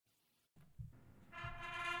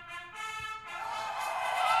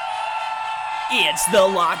It's the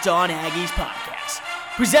Locked On Aggies podcast,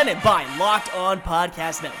 presented by Locked On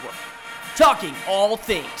Podcast Network, talking all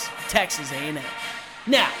things Texas A&M.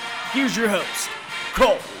 Now, here's your host,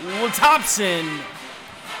 Cole Thompson.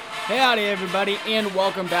 Hey, howdy everybody, and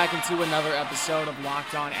welcome back into another episode of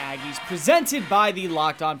Locked On Aggies, presented by the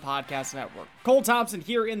Locked On Podcast Network. Cole Thompson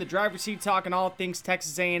here in the driver's seat, talking all things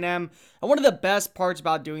Texas A&M. And one of the best parts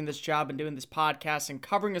about doing this job and doing this podcast and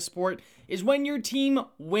covering a sport is when your team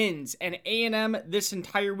wins. And A&M this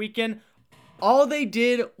entire weekend, all they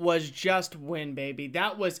did was just win, baby.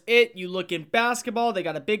 That was it. You look in basketball, they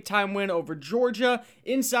got a big-time win over Georgia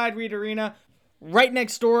inside Reed Arena. Right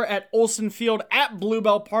next door at Olsen Field at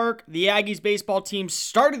Bluebell Park, the Aggies baseball team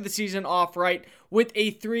started the season off right with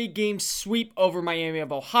a 3-game sweep over Miami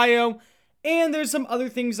of Ohio. And there's some other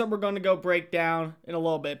things that we're going to go break down in a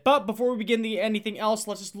little bit. But before we begin anything else,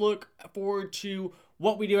 let's just look forward to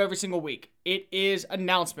what we do every single week. It is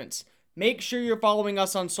announcements. Make sure you're following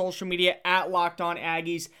us on social media at Locked On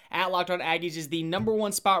Aggies. At Locked On Aggies is the number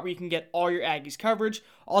one spot where you can get all your Aggies coverage.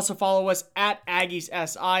 Also follow us at Aggies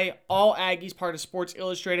SI. All Aggies, part of Sports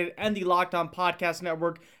Illustrated and the Locked On Podcast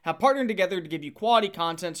Network, have partnered together to give you quality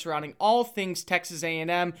content surrounding all things Texas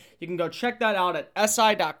A&M. You can go check that out at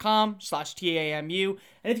si.com/TAMU.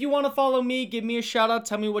 And if you want to follow me, give me a shout out.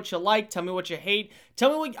 Tell me what you like. Tell me what you hate.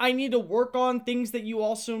 Tell me what I need to work on. Things that you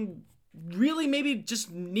also really maybe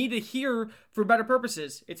just need to hear for better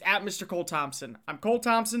purposes. It's at Mr. Cole Thompson. I'm Cole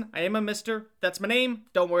Thompson. I am a Mr. That's my name.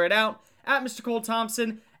 Don't wear it out. At Mr. Cole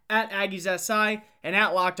Thompson, at Aggies SI, and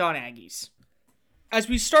at Locked On Aggies. As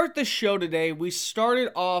we start the show today, we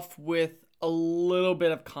started off with a little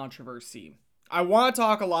bit of controversy. I want to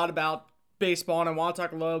talk a lot about baseball, and I want to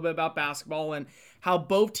talk a little bit about basketball and how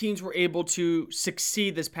both teams were able to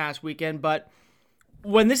succeed this past weekend. But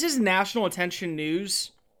when this is national attention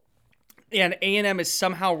news, and A&M is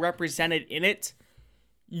somehow represented in it,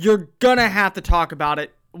 you're gonna have to talk about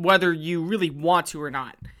it whether you really want to or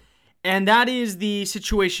not. And that is the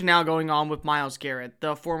situation now going on with Myles Garrett,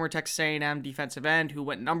 the former Texas A&M defensive end who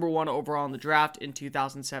went number 1 overall in the draft in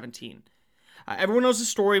 2017. Everyone knows the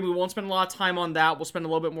story. We won't spend a lot of time on that. We'll spend a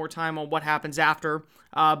little bit more time on what happens after.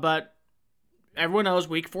 But everyone knows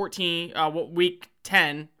week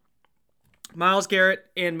 10, Myles Garrett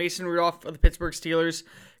and Mason Rudolph of the Pittsburgh Steelers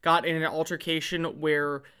got in an altercation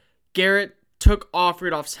where Garrett took off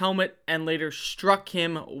Rudolph's helmet and later struck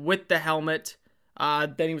him with the helmet.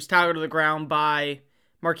 Then he was tackled to the ground by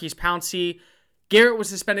Maurkice Pouncey. Garrett was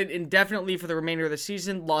suspended indefinitely for the remainder of the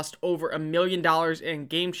season, lost over $1 million in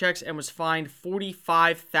game checks, and was fined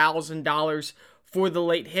 $45,000 for the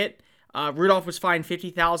late hit. Rudolph was fined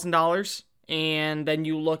 $50,000. And then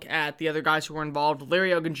you look at the other guys who were involved. Larry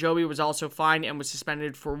Ogunjobi was also fined and was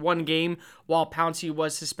suspended for 1 game, while Pouncey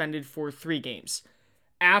was suspended for 3 games.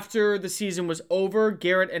 After the season was over,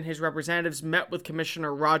 Garrett and his representatives met with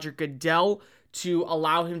Commissioner Roger Goodell to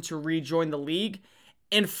allow him to rejoin the league.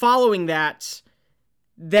 And following that,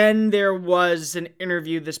 then there was an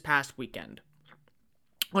interview this past weekend.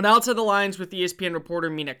 On Outside the Lines with ESPN reporter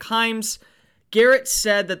Mina Kimes, Garrett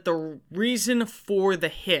said that the reason for the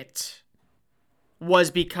hit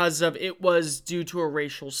was because it was due to a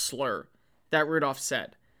racial slur that Rudolph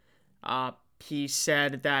said. He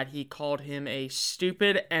said that he called him a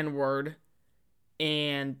stupid N-word,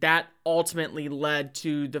 and that ultimately led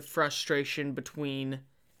to the frustration between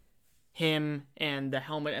him and the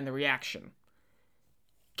helmet and the reaction.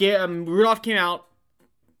 Rudolph came out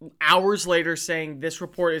hours later saying this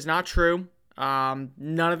report is not true.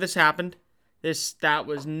 None of this happened. That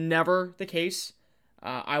was never the case.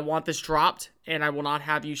 I want this dropped, and I will not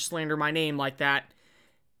have you slander my name like that.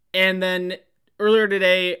 And then earlier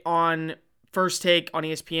today on First Take on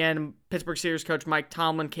ESPN, Pittsburgh Steelers coach Mike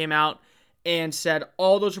Tomlin came out and said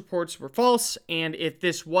all those reports were false, and if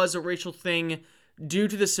this was a racial thing, due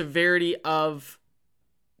to the severity of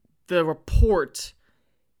the report,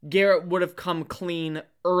 Garrett would have come clean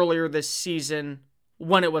earlier this season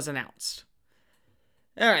when it was announced.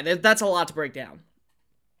 All right, that's a lot to break down.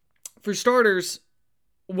 For starters,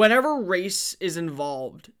 whenever race is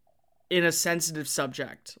involved in a sensitive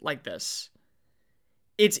subject like this,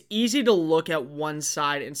 it's easy to look at one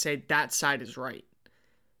side and say that side is right.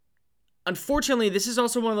 Unfortunately, this is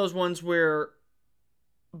also one of those ones where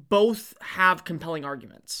both have compelling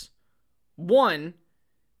arguments. One,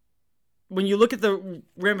 when you look at the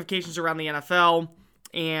ramifications around the NFL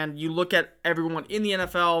and you look at everyone in the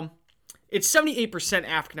NFL, it's 78%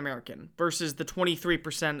 African American versus the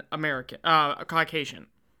 23% Caucasian.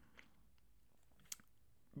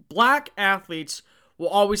 Black athletes will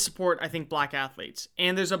always support, I think, black athletes.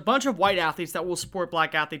 And there's a bunch of white athletes that will support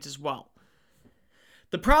black athletes as well.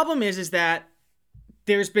 The problem is that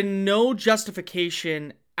there's been no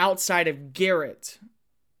justification outside of Garrett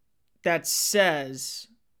that says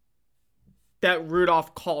that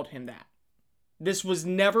Rudolph called him that. This was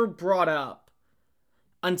never brought up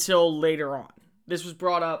until later on. This was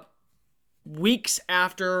brought up weeks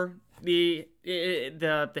after the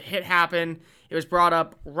hit happened. It was brought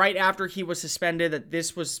up right after he was suspended that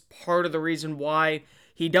this was part of the reason why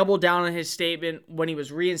he doubled down on his statement when he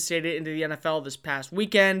was reinstated into the NFL this past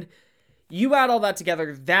weekend. You add all that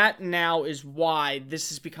together, that now is why this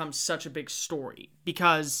has become such a big story.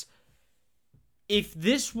 Because if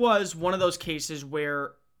this was one of those cases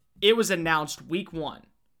where it was announced week one,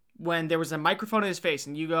 when there was a microphone in his face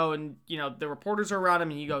and you go and, the reporters are around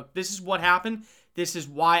him and you go, this is what happened, this is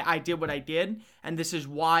why I did what I did, and this is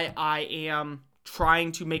why I am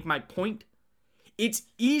trying to make my point, it's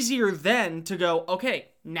easier then to go, okay,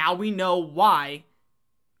 now we know why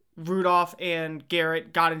Rudolph and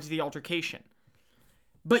Garrett got into the altercation.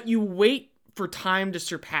 But you wait for time to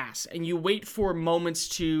surpass, and you wait for moments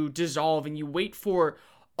to dissolve, and you wait for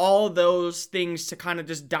all those things to kind of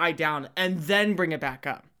just die down, and then bring it back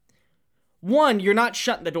up. One, you're not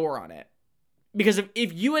shutting the door on it. Because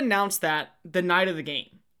if you announce that the night of the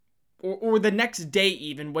game, or the next day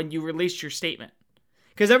even when you released your statement,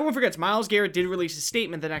 because everyone forgets, Myles Garrett did release a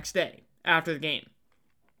statement the next day after the game.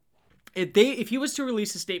 If he was to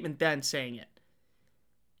release a statement then saying it,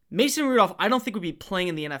 Mason Rudolph, I don't think would be playing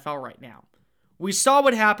in the NFL right now. We saw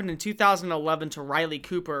what happened in 2011 to Riley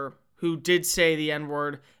Cooper, who did say the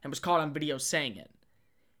N-word and was caught on video saying it.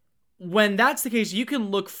 When that's the case, you can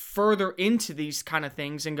look further into these kind of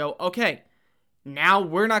things and go, okay, now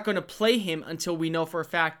we're not going to play him until we know for a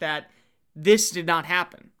fact that this did not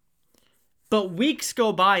happen. But weeks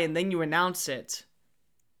go by and then you announce it.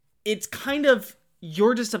 It's kind of,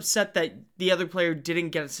 you're just upset that the other player didn't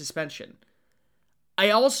get a suspension. I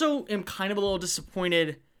also am kind of a little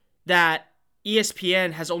disappointed that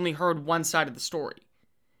ESPN has only heard one side of the story.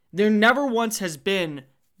 There never once has been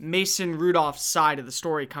Mason Rudolph's side of the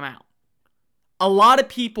story come out. A lot of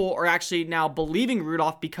people are actually now believing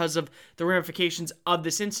Rudolph because of the ramifications of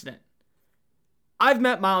this incident. I've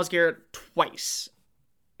met Myles Garrett twice,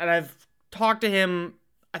 and I've talked to him,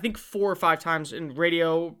 I think 4 or 5 times in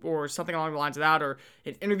radio or something along the lines of that, or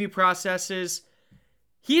in interview processes.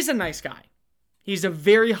 He's a nice guy. He's a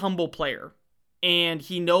very humble player, and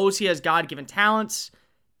he knows he has God-given talents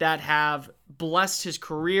that have blessed his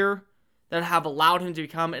career, that have allowed him to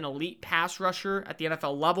become an elite pass rusher at the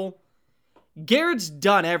NFL level. Garrett's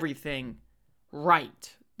done everything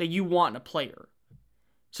right that you want in a player.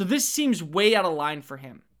 So this seems way out of line for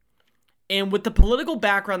him. And with the political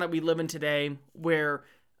background that we live in today, where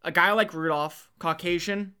a guy like Rudolph,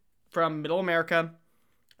 Caucasian from Middle America,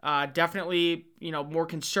 definitely, more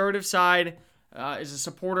conservative side, is a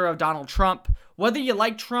supporter of Donald Trump. Whether you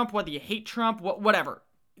like Trump, whether you hate Trump, whatever.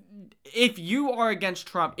 If you are against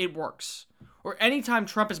Trump, it works. Or anytime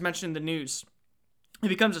Trump is mentioned in the news, it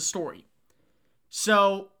becomes a story.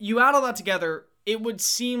 So you add all that together, it would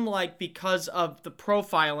seem like because of the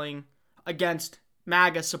profiling against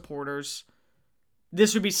MAGA supporters,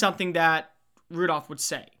 this would be something that Rudolph would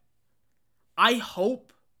say. I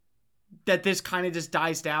hope that this kind of just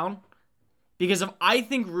dies down, because I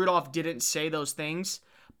think Rudolph didn't say those things,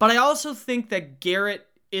 but I also think that Garrett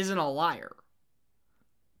isn't a liar.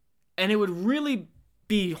 And it would really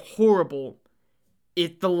be horrible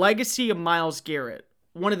if the legacy of Myles Garrett,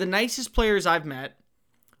 one of the nicest players I've met,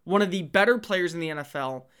 one of the better players in the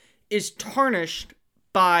NFL, is tarnished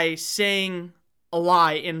by saying a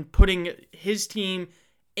lie and putting his team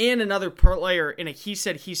and another player in a he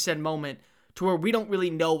said moment to where we don't really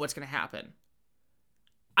know what's going to happen.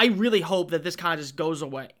 I really hope that this kind of just goes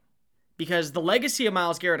away, because the legacy of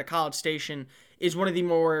Myles Garrett at College Station is one of the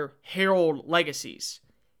more heralded legacies.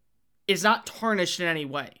 It's not tarnished in any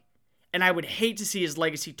way. And I would hate to see his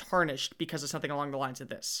legacy tarnished because of something along the lines of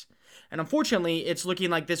this. And unfortunately, it's looking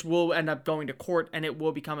like this will end up going to court and it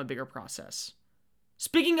will become a bigger process.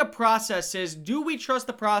 Speaking of processes, do we trust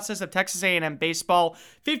the process of Texas A&M baseball?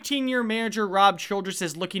 15-year manager Rob Childress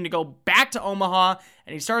is looking to go back to Omaha,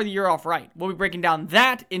 and he started the year off right. We'll be breaking down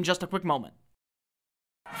that in just a quick moment.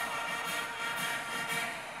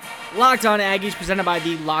 Locked On Aggies, presented by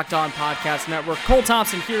the Locked On Podcast Network. Cole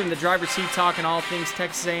Thompson here in the driver's seat talking all things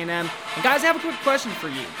Texas A&M. And guys, I have a quick question for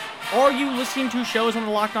you. Are you listening to shows on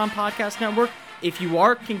the Locked On Podcast Network? If you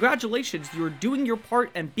are, congratulations. You're doing your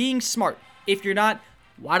part and being smart. If you're not,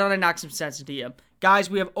 why don't I knock some sense into you? Guys,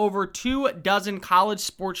 we have over 24 college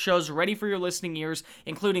sports shows ready for your listening ears,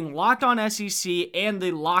 including Locked On SEC and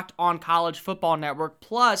the Locked On College Football Network.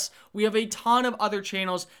 Plus, we have a ton of other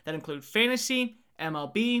channels that include fantasy,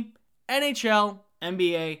 MLB, NHL,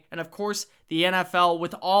 NBA, and of course, the NFL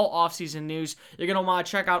with all offseason news. You're going to want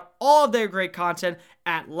to check out all of their great content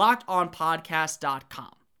at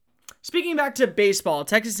LockedOnPodcast.com. Speaking back to baseball,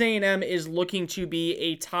 Texas A&M is looking to be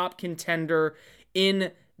a top contender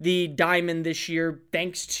in the Diamond this year,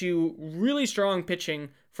 thanks to really strong pitching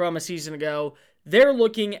from a season ago. They're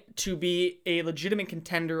looking to be a legitimate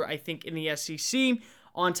contender, I think, in the SEC,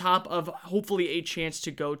 on top of hopefully a chance to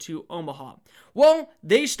go to Omaha. Well,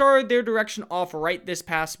 they started their direction off right this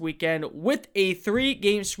past weekend with a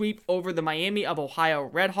 3-game sweep over the Miami of Ohio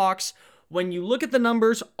Redhawks. When you look at the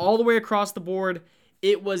numbers all the way across the board,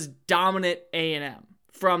 it was dominant A&M.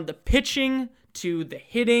 From the pitching to the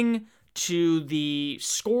hitting to the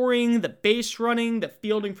scoring, the base running, the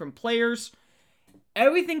fielding from players,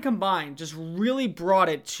 everything combined just really brought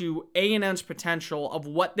it to A&M's potential of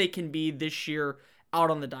what they can be this year out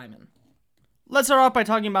on the diamond. Let's start off by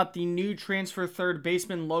talking about the new transfer third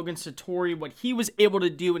baseman Logan Sartori, what he was able to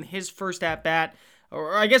do in his first at-bat,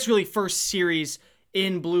 or I guess really first series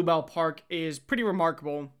in Bluebell Park, is pretty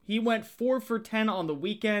remarkable. He went 4 for 10 on the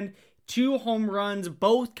weekend, 2 home runs,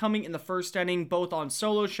 both coming in the first inning, both on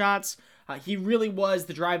solo shots. He really was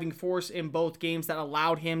the driving force in both games that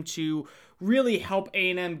allowed him to really help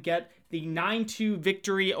A&M get the 9-2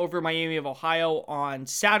 victory over Miami of Ohio on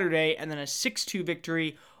Saturday, and then a 6-2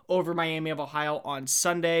 victory over Miami of Ohio on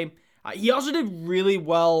Sunday. He also did really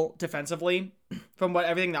well defensively, from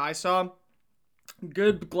everything that I saw.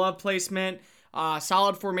 Good glove placement,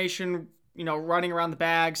 solid formation, running around the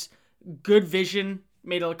bags, good vision,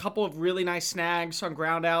 made a couple of really nice snags on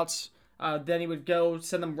ground outs. Then he would go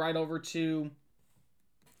send them right over to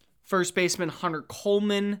first baseman Hunter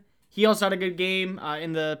Coleman. He also had a good game.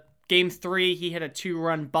 In the Game 3, he hit a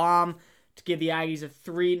 2-run bomb to give the Aggies a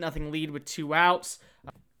 3-0 lead with 2 outs.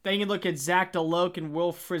 Then you look at Zach DeLoach and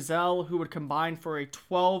Will Frizzell, who would combine for a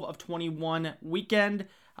 12 of 21 weekend.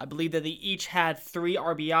 I believe that they each had 3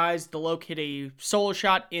 RBIs. DeLoach hit a solo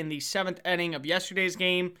shot in the 7th inning of yesterday's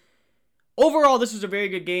game. Overall, this was a very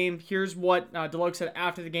good game. Here's what DeLoach said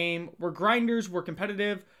after the game. We're grinders, we're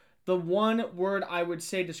competitive. The one word I would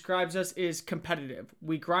say describes us is competitive.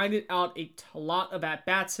 We grinded out a lot of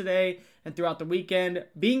at-bats today and throughout the weekend.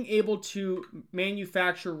 Being able to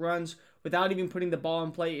manufacture runs without even putting the ball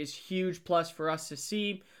in play is huge plus for us to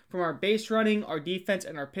see. From our base running, our defense,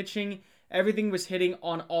 and our pitching, everything was hitting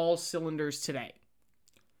on all cylinders today.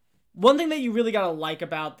 One thing that you really got to like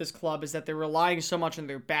about this club is that they're relying so much on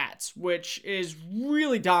their bats, which is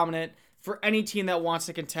really dominant for any team that wants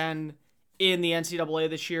to contend in the NCAA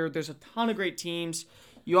this year. There's a ton of great teams.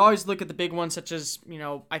 You always look at the big ones such as,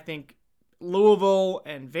 I think Louisville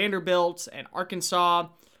and Vanderbilt and Arkansas.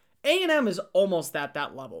 A&M is almost at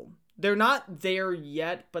that level. They're not there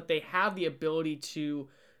yet, but they have the ability to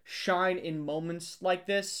shine in moments like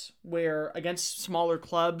this where against smaller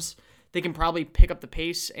clubs, they can probably pick up the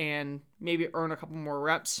pace and maybe earn a couple more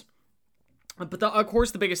reps. But of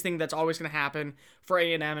course, the biggest thing that's always going to happen for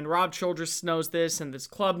A&M, and Rob Childress knows this, and this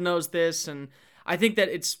club knows this, and I think that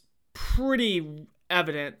it's pretty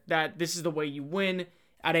evident that this is the way you win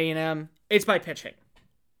at A&M. It's by pitching.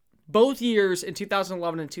 Both years in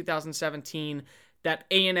 2011 and 2017 that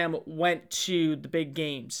A&M went to the big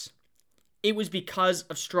games, it was because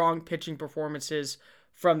of strong pitching performances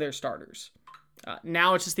from their starters.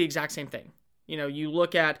 Now it's just the exact same thing. You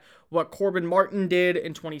look at what Corbin Martin did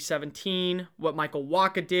in 2017, what Michael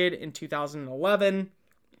Wacha did in 2011.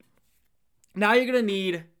 Now you're going to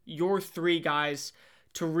need your 3 guys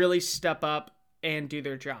to really step up and do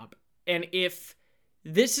their job. And if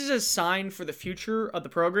this is a sign for the future of the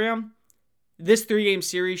program, this 3-game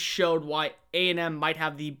series showed why A&M might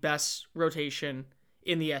have the best rotation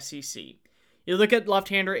in the SEC. You look at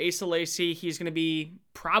left-hander Asa Lacy, he's going to be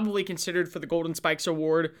probably considered for the Golden Spikes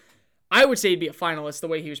Award. I would say he'd be a finalist the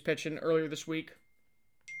way he was pitching earlier this week.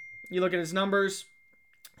 You look at his numbers,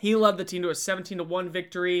 he led the team to a 17-1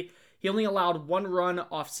 victory. He only allowed 1 run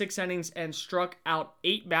off 6 innings and struck out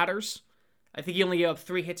 8 batters. I think he only gave up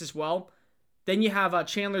 3 hits as well. Then you have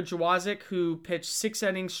Chandler Jawazik, who pitched 6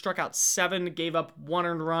 innings, struck out 7, gave up 1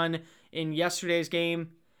 earned run in yesterday's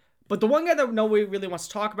game. But the one guy that nobody really wants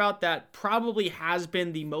to talk about that probably has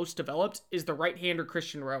been the most developed is the right-hander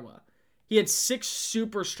Christian Roa. He had 6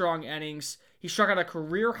 super strong innings. He struck out a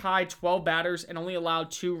career-high 12 batters and only allowed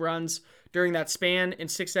 2 runs during that span. In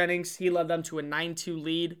 6 innings, he led them to a 9-2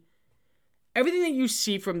 lead. Everything that you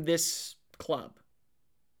see from this club,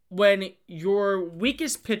 when your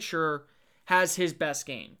weakest pitcher has his best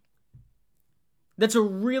game, that's a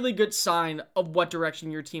really good sign of what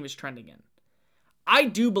direction your team is trending in. I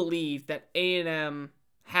do believe that A&M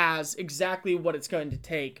has exactly what it's going to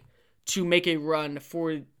take to make a run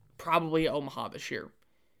for probably Omaha this year.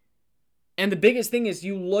 And the biggest thing is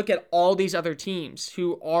you look at all these other teams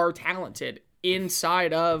who are talented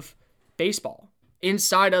inside of baseball,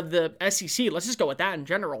 inside of the SEC. Let's just go with that in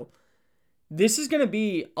general. This is going to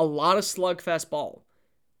be a lot of slugfest ball.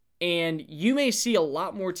 And you may see a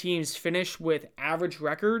lot more teams finish with average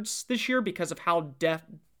records this year because of how depth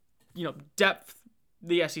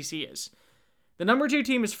the SEC is. The number 2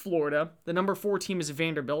 team is Florida. The number 4 team is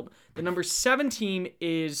Vanderbilt. The number 7 team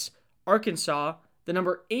is Arkansas. The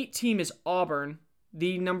number 8 team is Auburn.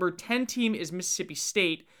 The number 10 team is Mississippi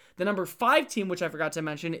State. The number 5 team, which I forgot to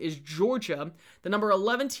mention, is Georgia. The number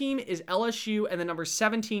 11 team is LSU, and the number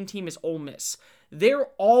 17 team is Ole Miss. They're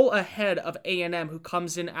all ahead of A&M, who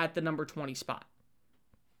comes in at the number 20 spot.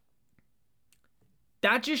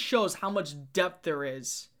 That just shows how much depth there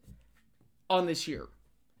is on this year.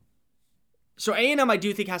 So A&M, I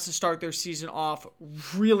do think, has to start their season off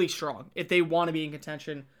really strong if they want to be in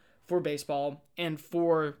contention for baseball and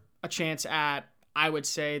for a chance at, I would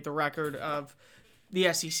say, the record of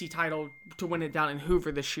the SEC title to win it down in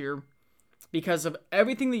Hoover this year. Because of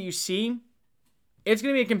everything that you see, it's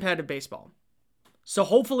going to be a competitive baseball. So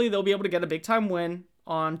hopefully they'll be able to get a big-time win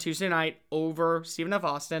on Tuesday night over Stephen F.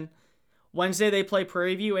 Austin. Wednesday they play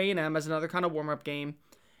Prairie View A&M as another kind of warm-up game.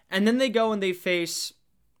 And then they go and they face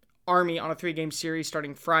Army on a 3-game series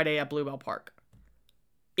starting Friday at Bluebell Park.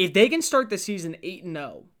 If they can start the season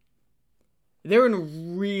 8-0, they're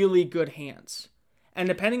in really good hands. And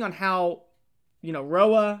depending on how,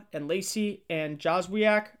 Roa and Lacey and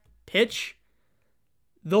Joswiak pitch,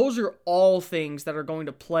 those are all things that are going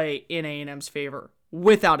to play in A&M's favor,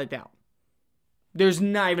 without a doubt. There's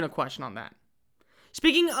not even a question on that.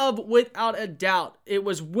 Speaking of without a doubt, it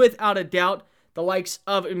was without a doubt the likes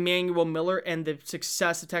of Emmanuel Miller and the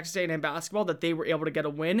success of Texas A&M basketball that they were able to get a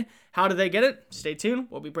win. How did they get it? Stay tuned.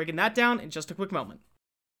 We'll be breaking that down in just a quick moment.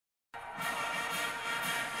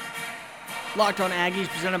 Locked On Aggies,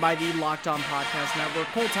 presented by the Locked On Podcast Network.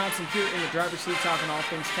 Cole Thompson here in the driver's seat talking all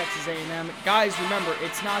things Texas A&M. Guys, remember,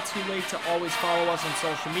 it's not too late to always follow us on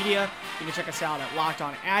social media. You can check us out at Locked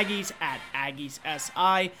On Aggies, at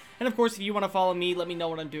AggiesSI. And of course, if you want to follow me, let me know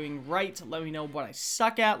what I'm doing right. Let me know what I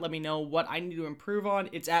suck at. Let me know what I need to improve on.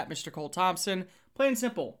 It's at Mr. Cole Thompson. Plain and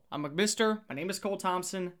simple. I'm a Mr. My name is Cole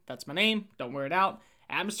Thompson. That's my name. Don't wear it out.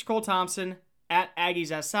 At Mr. Cole Thompson, at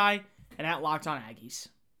AggiesSI, and at Locked On Aggies.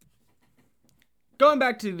 Going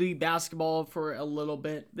back to the basketball for a little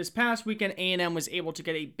bit, this past weekend A&M was able to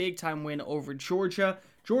get a big-time win over Georgia.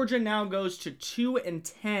 Georgia now goes to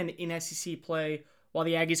 2-10 in SEC play, while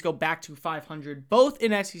the Aggies go back to 500, both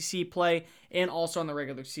in SEC play and also on the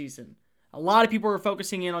regular season. A lot of people are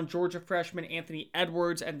focusing in on Georgia freshman Anthony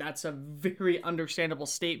Edwards, and that's a very understandable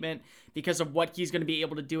statement because of what he's going to be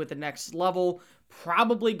able to do at the next level.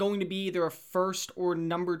 Probably going to be either a first or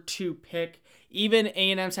number 2 pick. Even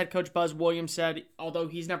A&M's head coach Buzz Williams said, although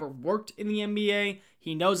he's never worked in the NBA,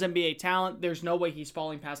 he knows NBA talent, there's no way he's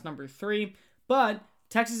falling past number 3. But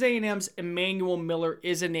Texas A&M's Emmanuel Miller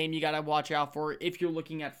is a name you got to watch out for if you're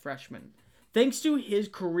looking at freshmen. Thanks to his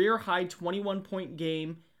career-high 21-point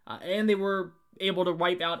game, and they were able to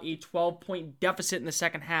wipe out a 12-point deficit in the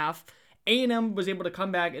second half, A&M was able to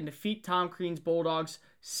come back and defeat Tom Crean's Bulldogs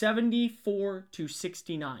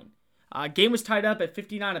 74-69. Game was tied up at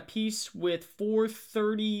 59 apiece with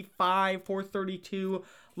 4:32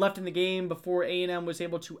 left in the game before A&M was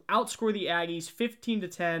able to outscore the Aggies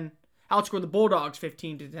 15-10, outscore the Bulldogs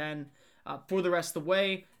 15-10 for the rest of the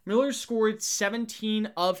way. Miller scored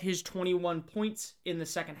 17 of his 21 points in the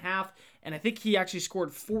second half, and I think he actually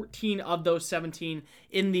scored 14 of those 17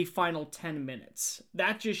 in the final 10 minutes.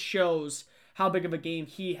 That just shows how big of a game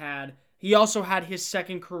he had. He also had his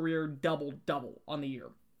second career double-double on the year.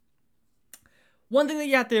 One thing that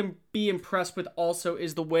you have to be impressed with also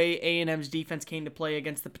is the way A&M's defense came to play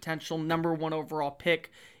against the potential number 1 overall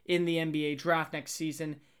pick in the NBA draft next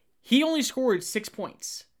season. He only scored 6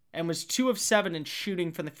 points and was 2 of 7 in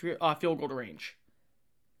shooting from the field goal range.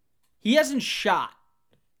 He hasn't shot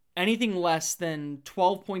anything less than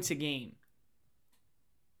 12 points a game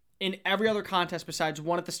in every other contest besides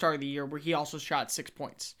one at the start of the year where he also shot 6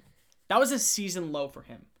 points. That was a season low for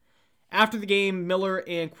him. After the game, Miller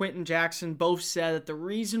and Quentin Jackson both said that the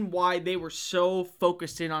reason why they were so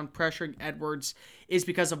focused in on pressuring Edwards is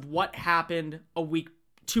because of what happened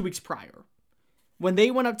 2 weeks prior. When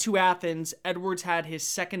they went up to Athens, Edwards had his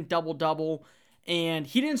second double-double, and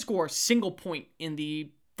he didn't score a single point in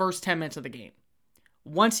the first 10 minutes of the game.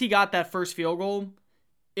 Once he got that first field goal,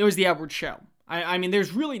 it was the Edwards show. I mean,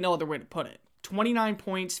 there's really no other way to put it. 29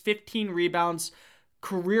 points, 15 rebounds,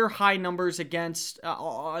 career high numbers against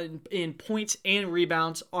in points and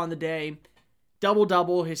rebounds on the day.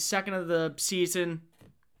 double-double, his second of the season.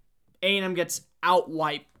 A&M gets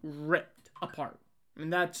out-wiped, ripped apart.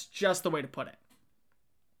 And that's just the way to put it.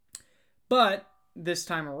 But this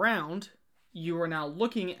time around, you are now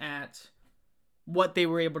looking at what they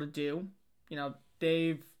were able to do. You know,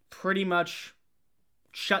 they've pretty much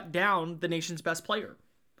shut down the nation's best player.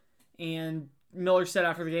 And Miller said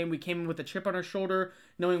after the game, we came in with a chip on our shoulder,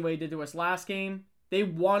 knowing what he did to us last game. They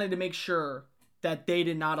wanted to make sure that they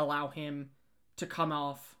did not allow him to come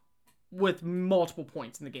off with multiple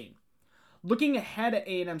points in the game. Looking ahead at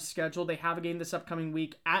A&M's schedule, they have a game this upcoming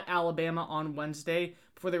week at Alabama on Wednesday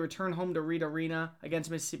before they return home to Reed Arena against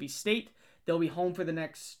Mississippi State. They'll be home for the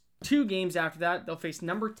next 2 games after that. They'll face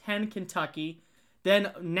number 10 Kentucky,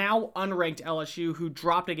 then now unranked LSU, who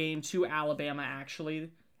dropped a game to Alabama, actually.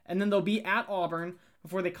 And then they'll be at Auburn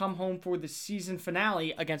before they come home for the season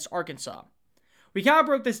finale against Arkansas. We kind of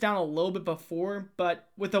broke this down a little bit before, but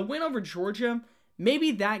with a win over Georgia,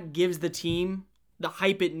 maybe that gives the team the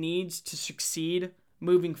hype it needs to succeed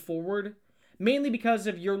moving forward. Mainly because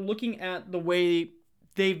if you're looking at the way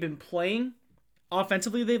they've been playing,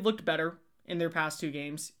 offensively they've looked better in their past 2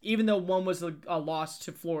 games. Even though one was a loss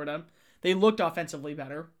to Florida, they looked offensively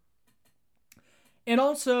better. And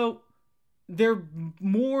also, they're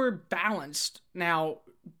more balanced now.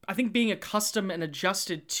 I think being accustomed and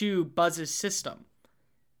adjusted to Buzz's system.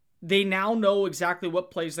 They now know exactly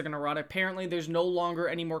what plays they're going to run. Apparently, there's no longer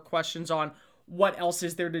any more questions on what else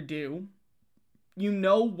is there to do. You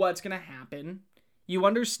know what's going to happen. You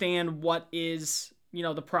understand what is,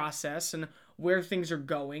 the process and where things are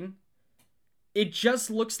going. It just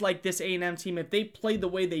looks like this A&M team, if they played the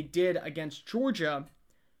way they did against Georgia,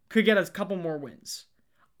 could get a couple more wins.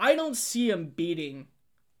 I don't see them beating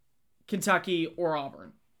Kentucky or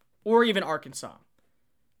Auburn or even Arkansas.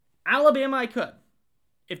 Alabama, I could.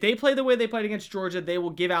 If they play the way they played against Georgia, they will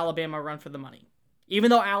give Alabama a run for the money. Even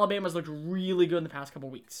though Alabama's looked really good in the past couple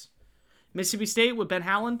weeks. Mississippi State with Ben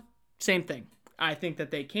Howland, same thing. I think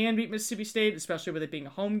that they can beat Mississippi State, especially with it being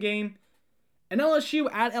a home game. And LSU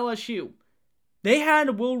at LSU. They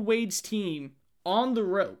had Will Wade's team on the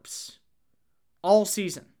ropes all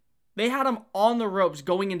season. They had them on the ropes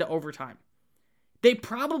going into overtime. They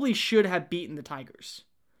probably should have beaten the Tigers.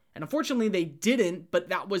 And unfortunately, they didn't, but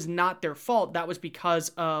that was not their fault. That was because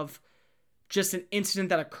of just an incident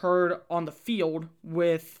that occurred on the field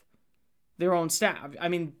with their own staff. I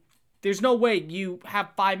mean, there's no way you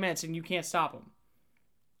have 5 minutes and you can't stop them.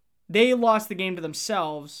 They lost the game to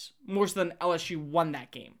themselves more so than LSU won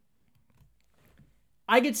that game.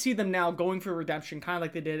 I could see them now going for redemption, kind of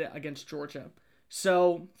like they did against Georgia.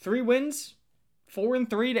 So 3 wins,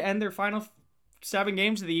 4-3 to end their final 7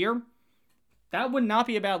 games of the year. That would not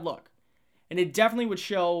be a bad look. And it definitely would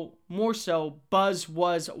show more so Buzz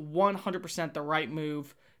was 100% the right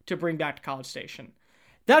move to bring back to College Station.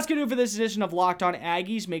 That's going to do it for this edition of Locked On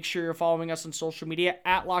Aggies. Make sure you're following us on social media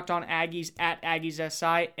at Locked On Aggies, at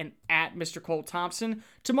AggiesSI, and at Mr. Cole Thompson.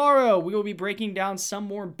 Tomorrow, we will be breaking down some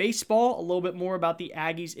more baseball, a little bit more about the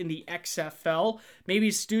Aggies in the XFL.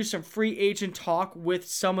 Maybe do some free agent talk with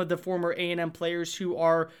some of the former A&M players who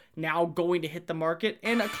are now going to hit the market,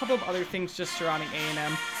 and a couple of other things just surrounding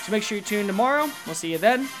A&M. So make sure you tune in tomorrow. We'll see you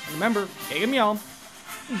then. And remember, take 'em y'all.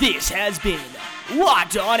 This has been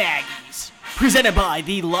Locked On Aggies, presented by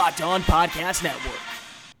the Locked On Podcast Network.